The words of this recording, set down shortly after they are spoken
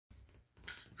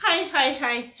Hey.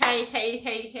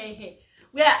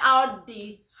 Where are all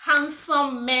the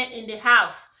handsome men in the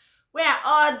house? Where are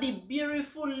all the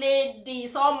beautiful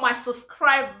ladies, all my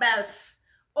subscribers,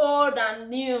 old and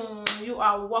new? You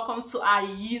are welcome to our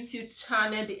YouTube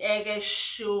channel, The Egg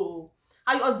Show.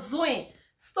 How you all doing?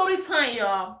 Story time,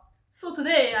 y'all. So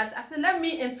today, I said, let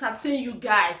me entertain you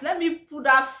guys. Let me put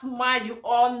that smile you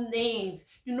all need.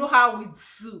 You know how we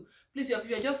do. Please, if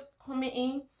you're just coming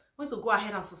in, I want to go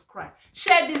ahead and subscribe.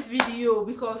 Share this video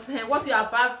because what you're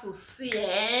about to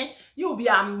see, you'll be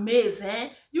amazed.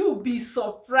 You'll be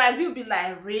surprised. You'll be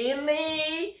like,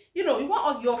 really? You know, you want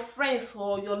all your friends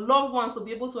or your loved ones to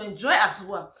be able to enjoy as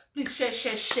well. Please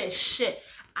share.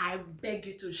 I beg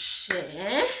you to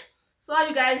share. So are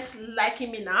you guys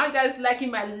liking me now? Are you guys liking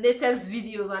my latest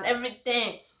videos and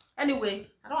everything? Anyway,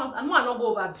 I know I not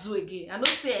go overdo again. I know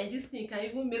say this thing can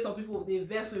even make some people they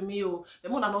verse with me. Oh, the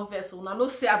more not verse. I know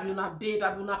say I be una babe,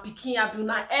 I be una pikin, I be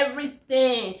una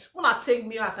everything. Wanna take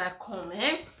me as I come,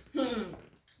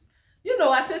 You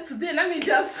know, I said today, let me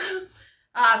just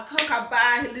talk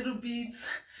about a little bit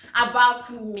about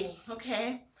me,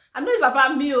 okay? I know it's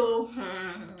about me,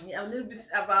 yeah, a little bit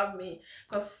about me,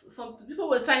 because some people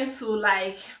were trying to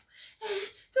like,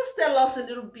 just tell us a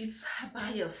little bit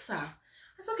about yourself.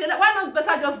 It's okay, why not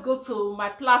better just go to my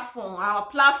platform, our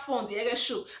platform, The Egg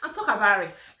Show, and talk about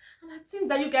it. And I think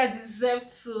that you guys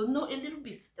deserve to know a little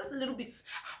bit, just a little bit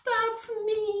about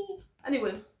me.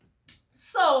 Anyway,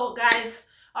 so guys,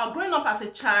 growing up as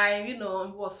a child, you know,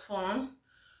 it was fun.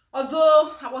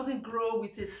 Although I wasn't grown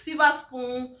with a silver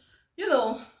spoon, you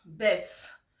know, but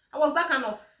I was that kind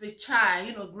of a child,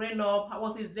 you know, growing up. I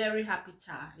was a very happy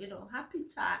child, you know, happy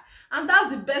child. And that's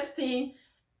the best thing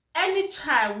any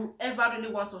child will ever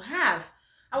really want to have.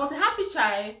 I was a happy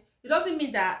child. It doesn't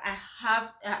mean that I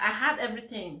had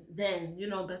everything then, you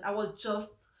know, but I was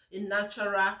just a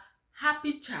natural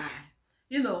happy child,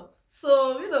 you know.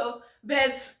 So, you know,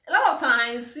 but a lot of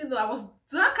times, you know, I was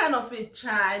that kind of a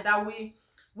child that we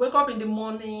wake up in the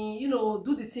morning, you know,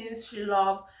 do the things she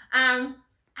loves. And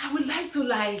I would like to,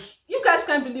 like, you guys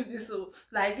can't believe this, so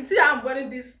like, you see I'm wearing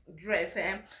this dress,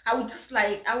 I would just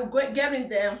like, I would go get in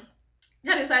there,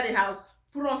 get inside the house,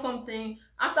 put on something,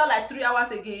 after like 3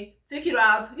 hours again, take it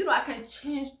out. You know, I can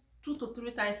change 2 to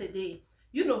 3 times a day,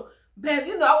 you know. But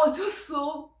you know, I was just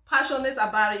so passionate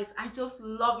about it. I just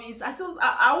love it.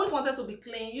 I always wanted to be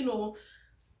clean, you know.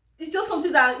 It's just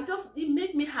something that it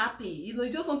made me happy, you know.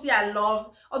 It's just something I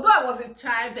love. Although I was a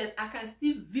child, but I can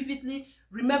still vividly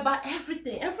remember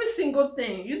everything, every single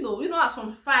thing, you know. As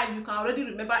from 5 you can already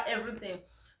remember everything,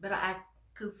 but I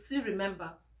could still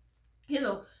remember, you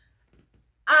know.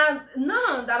 And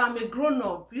now that I'm a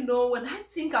grown-up, you know, when I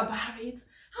think about it,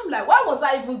 I'm like, why was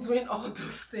I even doing all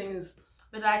those things?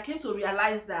 But I came to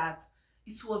realize that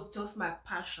it was just my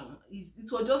passion.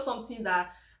 It was just something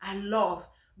that I love.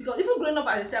 Because even growing up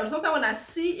as a child, sometimes when I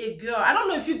see a girl, I don't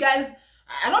know if you guys,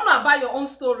 I don't know about your own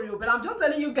story, but I'm just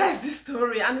telling you guys this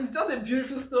story, and it's just a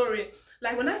beautiful story.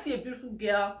 Like when I see a beautiful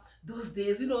girl, those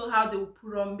days, you know how they would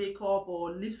put on makeup or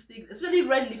lipstick, especially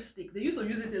red lipstick. They used to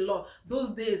use it a lot.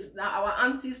 Those days, now our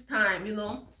auntie's time, you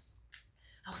know.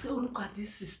 I would say, oh, look at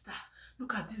this sister.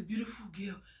 Look at this beautiful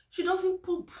girl. She doesn't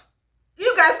poop.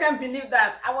 You guys can't believe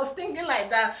that. I was thinking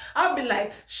like that. I'll be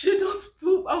like, she don't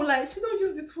poop. I'm like, she don't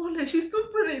use the toilet. She's too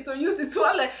pretty to use the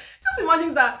toilet. Just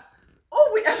imagine that.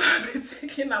 Oh, we ever been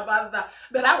thinking about that?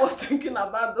 But I was thinking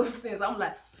about those things. I'm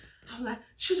like,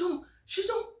 she don't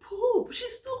poop.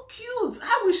 She's too cute.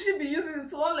 How will she be using the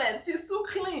toilet? She's too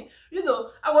clean. You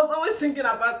know, I was always thinking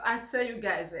about, I tell you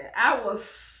guys, I was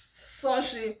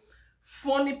such a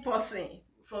funny person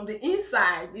from the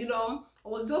inside, you know. I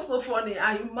was just so funny.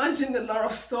 I imagined a lot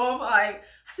of stuff. Like,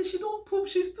 I said, she don't poop.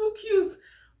 She's too cute.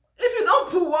 If you don't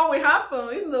poop, what will happen?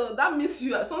 You know, that means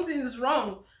something is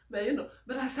wrong. But, you know,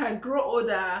 but as I grow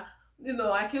older, you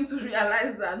know, I came to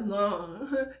realize that no,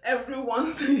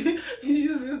 everyone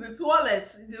uses the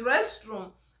toilet, the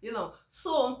restroom, you know.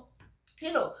 So,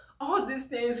 you know, all these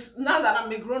things, now that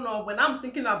I'm a grown-up, when I'm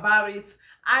thinking about it,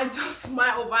 I just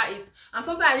smile over it. And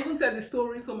sometimes I even tell the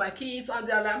story to my kids, and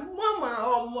they're like, Mama,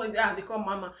 or more, they call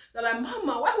Mama. They're like,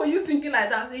 Mama, why were you thinking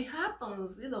like that? It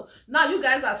happens, you know. Now you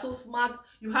guys are so smart.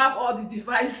 You have all the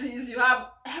devices, you have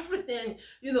everything,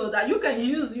 you know, that you can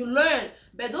use, you learn.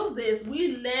 But those days,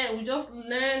 we just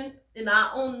learn in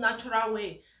our own natural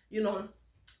way, you know.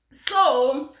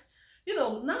 So, you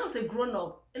know, now as a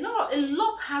grown-up, a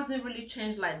lot hasn't really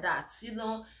changed like that, you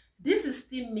know. This is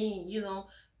still me, you know.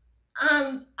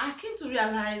 And I came to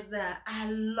realize that I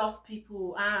love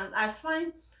people, and I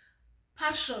find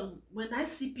passion when I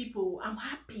see people. I'm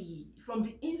happy from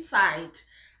the inside.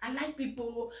 I like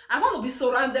people. I want to be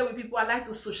surrounded with people. I like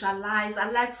to socialize. I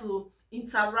like to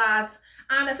interact.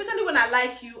 And especially when I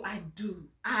like you, I do.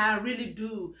 I really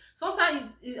do.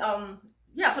 Sometimes,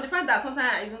 yeah, for the fact that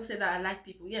sometimes I even say that I like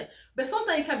people, yeah. But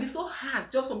sometimes it can be so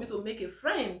hard just for me to make a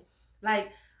friend.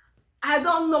 Like, I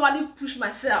don't normally push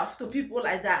myself to people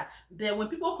like that. But when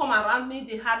people come around me,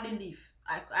 they hardly leave.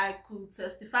 I could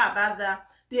testify about that.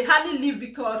 They hardly leave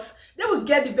because they will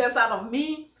get the best out of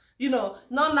me. You know,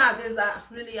 not nowadays that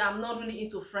really I'm not really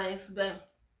into friends, but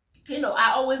you know,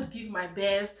 I always give my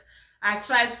best. I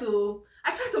try to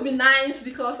be nice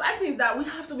because I think that we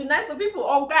have to be nice to people.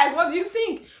 Oh guys, what do you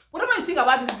think? Whatever you think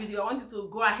about this video, I want you to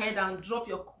go ahead and drop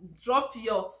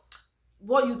your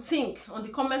what you think on the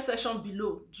comment section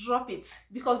below. Drop it,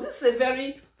 because this is a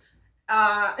very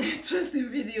interesting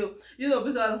video, you know,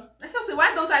 because I just say,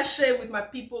 why don't I share with my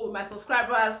people, with my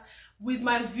subscribers, with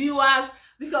my viewers?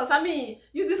 Because I mean,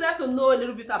 you deserve to know a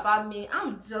little bit about me.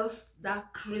 I'm just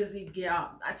that crazy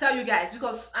girl, I tell you guys,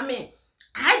 because I mean,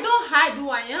 I don't hide who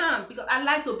I am, because I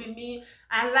like to be me.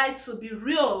 I like to be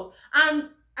real, and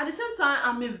at the same time,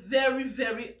 I'm a very,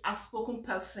 very outspoken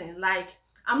person. Like,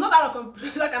 I'm not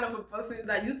that kind of a person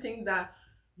that you think that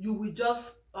you will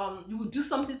just you will do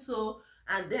something to,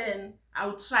 and then I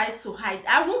will try to hide.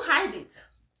 I won't hide it.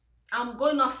 I'm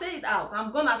gonna say it out.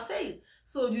 I'm gonna say it.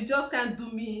 So you just can't do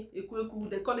me a kweku.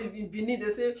 They call it in Benin.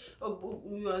 They say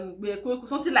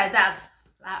something like that.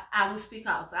 I will speak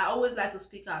out. I always like to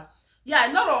speak out. Yeah,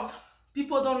 a lot of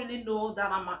people don't really know that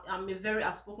I'm a very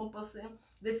outspoken person.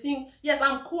 They think, yes,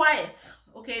 I'm quiet.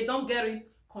 Okay, don't get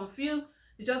it confused.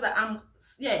 It's just that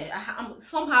I'm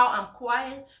somehow I'm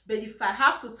quiet. But if I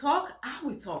have to talk, I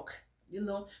will talk. You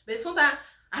know. But sometimes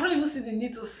I don't even see the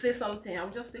need to say something. I'll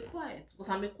just stay quiet, because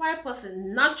I'm a quiet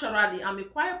person. Naturally, I'm a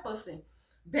quiet person.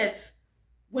 But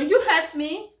when you hurt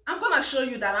me, I'm gonna show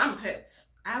you that I'm hurt.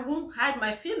 I won't hide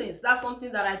my feelings. That's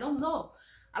something that I don't know.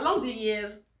 Along the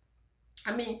years,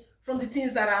 I mean, from the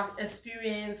things that I've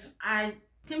experienced, I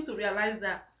came to realize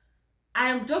that I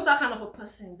am just that kind of a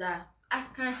person that I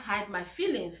can't hide my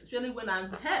feelings, especially when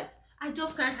I'm hurt. I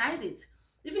just can't hide it.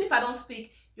 Even if I don't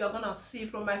speak, you're gonna see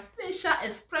from my facial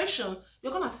expression,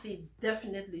 you're gonna see it.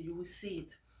 Definitely you will see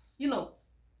it. You know,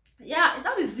 yeah,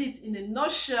 that is it in a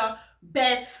nutshell.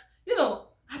 But you know,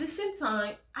 at the same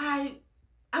time, I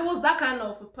was that kind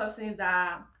of a person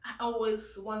that I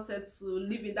always wanted to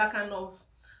live in that kind of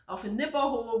a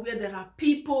neighborhood where there are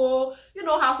people. You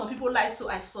know how some people like to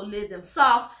isolate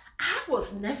themselves. I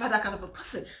was never that kind of a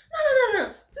person.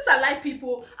 No. Since I like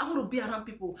people, I want to be around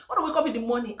people. I want to wake up in the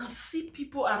morning and see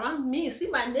people around me, see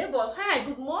my neighbors. Hi,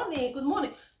 good morning, good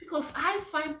morning. Because I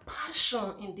find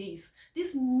passion in this.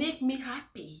 This make me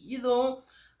happy, you know.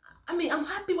 I mean, I'm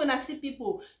happy when I see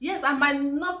people. Yes, I might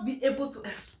not be able to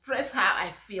express how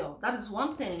I feel. That is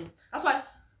one thing. That's why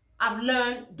I've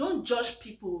learned, don't judge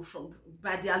people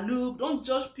by their look. Don't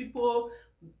judge people,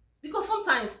 because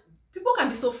sometimes people can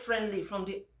be so friendly from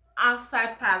the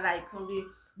outside part, like from the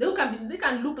they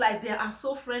can look like they are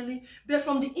so friendly, but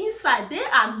from the inside they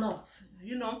are not,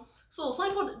 you know. So some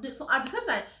people, so at the same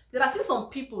time, there are still some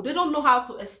people, they don't know how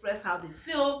to express how they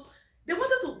feel. They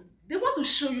want to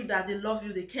show you that they love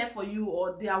you, they care for you,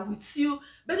 or they are with you,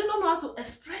 but they don't know how to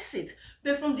express it.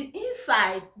 But from the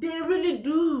inside, they really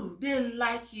do. They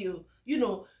like you, you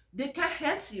know. They can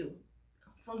hurt you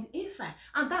from the inside,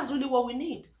 and that's really what we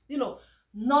need, you know.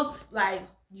 Not like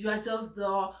you are just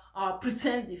the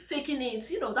pretending, faking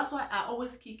it, you know. That's why I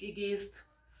always kick against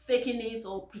faking it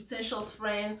or pretentious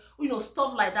friend, you know,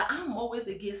 stuff like that. I'm always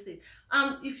against it.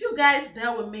 And if you guys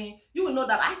bear with me, you will know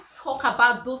that I talk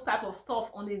about those type of stuff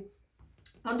on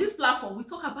this platform. We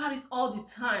talk about it all the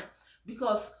time,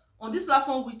 because on this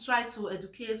platform we try to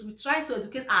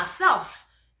educate ourselves.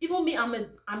 Even me,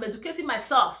 I'm educating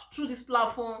myself through this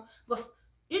platform, because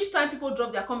each time people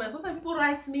drop their comments, sometimes people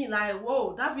write me like,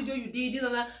 whoa, that video you did, this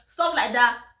and that, stuff like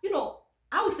that. You know,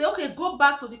 I will say, okay, go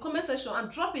back to the comment section and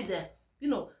drop it there. You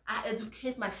know, I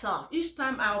educate myself. Each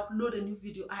time I upload a new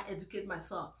video, I educate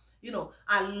myself. You know,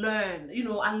 I learn. You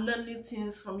know, I learn new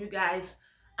things from you guys.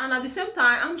 And at the same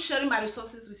time, I'm sharing my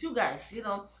resources with you guys, you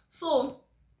know. So,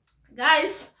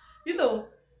 guys, you know,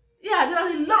 yeah, there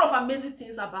are a lot of amazing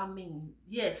things about me.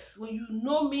 Yes, when you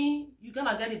know me, you're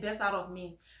gonna get the best out of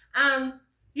me. And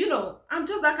you know, I'm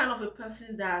just that kind of a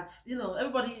person that, you know,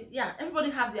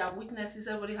 everybody have their weaknesses,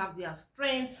 everybody have their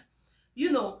strengths,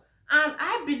 you know. And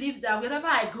I believe that wherever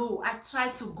I go, I try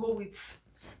to go with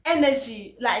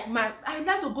energy, like I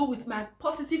like to go with my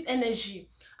positive energy.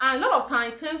 And a lot of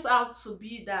time it turns out to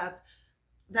be that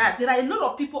there are a lot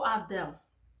of people out there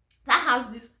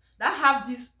that have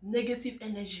this negative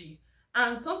energy,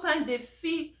 and sometimes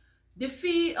they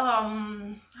feel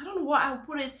I don't know what I would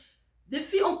put it, they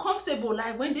feel uncomfortable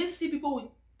like when they see people with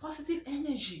positive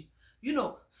energy, you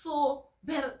know. So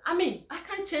but I mean, I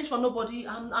can't change for nobody.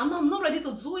 I'm not ready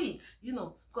to do it, you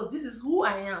know, because this is who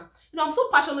I am. You know, I'm so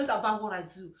passionate about what I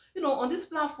do. You know, on this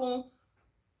platform,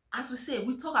 as we say,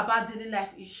 we talk about daily life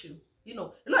issue. You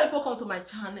know, a lot of people come to my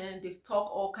channel and they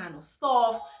talk all kind of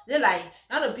stuff. They're like,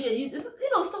 I want to be a, you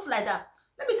know, stuff like that.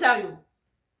 Let me tell you,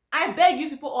 I beg you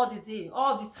people all the day,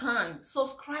 all the time,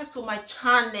 subscribe to my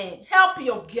channel. Help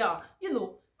your girl. You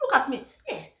know, look at me.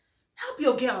 Yeah, help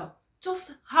your girl.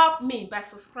 Just help me by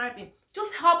subscribing.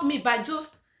 Just help me by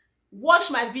just watch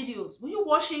my videos. When you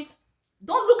watch it,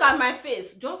 don't look at my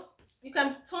face. Just, you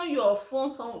can turn your phone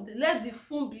on, let the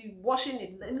phone be watching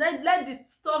it. Let the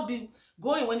stuff be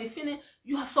going. When you finish,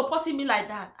 you are supporting me like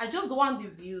that. I just don't want the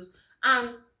views. And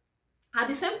at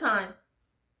the same time,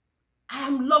 I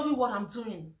am loving what I'm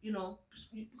doing, you know,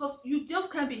 because you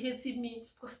just can't be hating me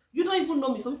because you don't even know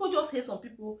me. Some people just hate some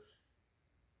people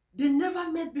they never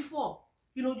met before.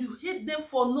 You know, you hate them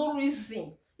for no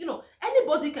reason. You know,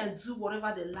 anybody can do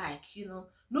whatever they like, you know.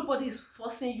 Nobody is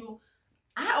forcing you.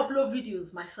 I upload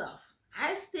videos myself.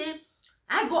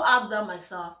 I go out there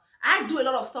myself. I do a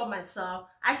lot of stuff myself.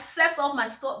 I set up my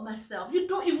stuff myself. You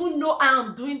don't even know I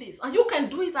am doing this. And you can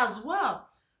do it as well.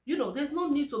 You know, there's no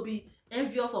need to be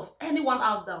envious of anyone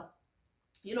out there.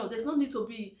 You know, there's no need to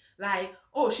be like,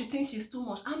 oh, she thinks she's too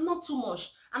much. I'm not too much.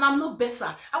 And I'm not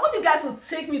better. I want you guys to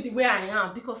take me the way I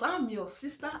am because I'm your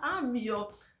sister. I'm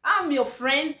your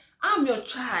friend. I'm your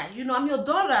child. You know, I'm your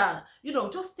daughter. You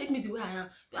know, just take me the way I am.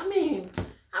 I mean,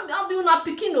 I'll be una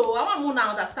pikin o. I want una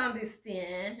understand this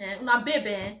thing. Una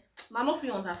baby, I no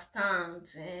fit understand.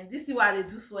 This thing why they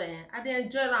do so. I dey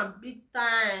enjoy am big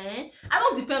time. I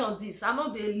don't depend on this. I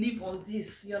know they live on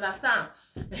this. You understand?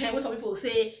 When some people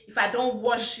say, if I don't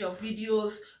watch your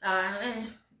videos, I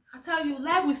tell you,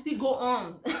 life will still go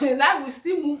on. Life will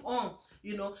still move on.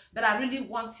 You know, but I really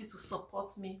want you to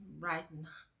support me right now.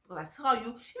 I tell you,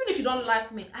 even if you don't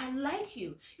like me, I like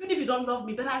you. Even if you don't love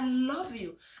me, but I love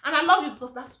you. And I love you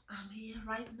because that's I'm here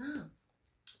right now.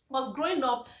 Because growing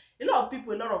up, a lot of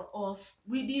people, a lot of us,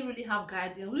 we didn't really have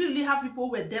guidance. We didn't really have people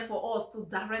who were there for us to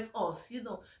direct us, you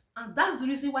know. And that's the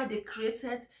reason why they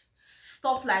created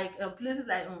stuff like places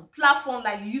like platforms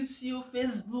like YouTube,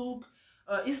 Facebook,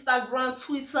 Instagram,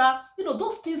 Twitter. You know,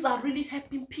 those things are really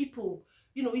helping people.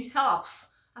 You know, it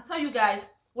helps. I tell you guys,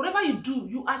 whatever you do,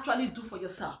 you actually do for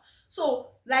yourself.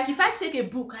 So, like if I take a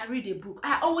book, I read a book,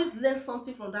 I always learn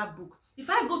something from that book. If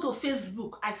I go to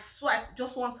Facebook, I swipe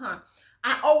just one time,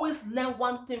 I always learn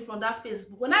one thing from that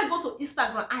Facebook. When I go to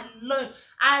Instagram,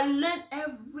 I learn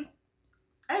every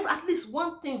at least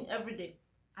one thing every day.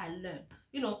 I learn.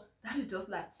 You know, that is just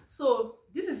like. So,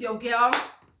 this is your girl.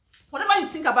 Whatever you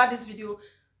think about this video,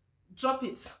 drop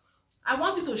it. I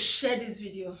want you to share this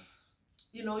video.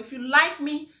 You know, if you like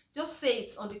me, just say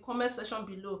it on the comment section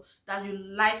below that you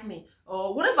like me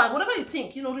or whatever you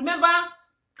think. You know, remember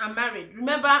I'm married.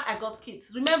 Remember I got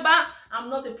kids. Remember I'm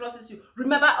not a prostitute.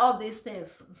 Remember all these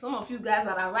things. Some of you guys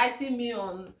that are writing me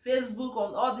on Facebook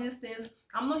on all these things,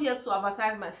 I'm not here to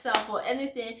advertise myself or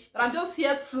anything, but I'm just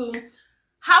here to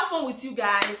have fun with you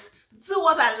guys, do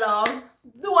what I love,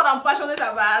 do what I'm passionate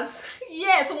about.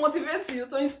 Yes, to motivate you,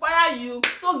 to inspire you,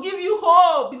 to give you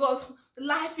hope, because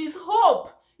life is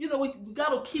hope. You know, we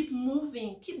gotta keep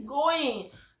moving, keep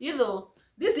going. You know,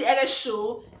 this is the Ege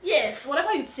Show. Yes,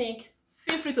 whatever you think,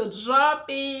 feel free to drop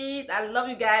it. I love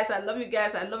you guys. I love you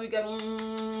guys. I love you guys.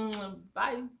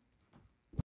 Bye.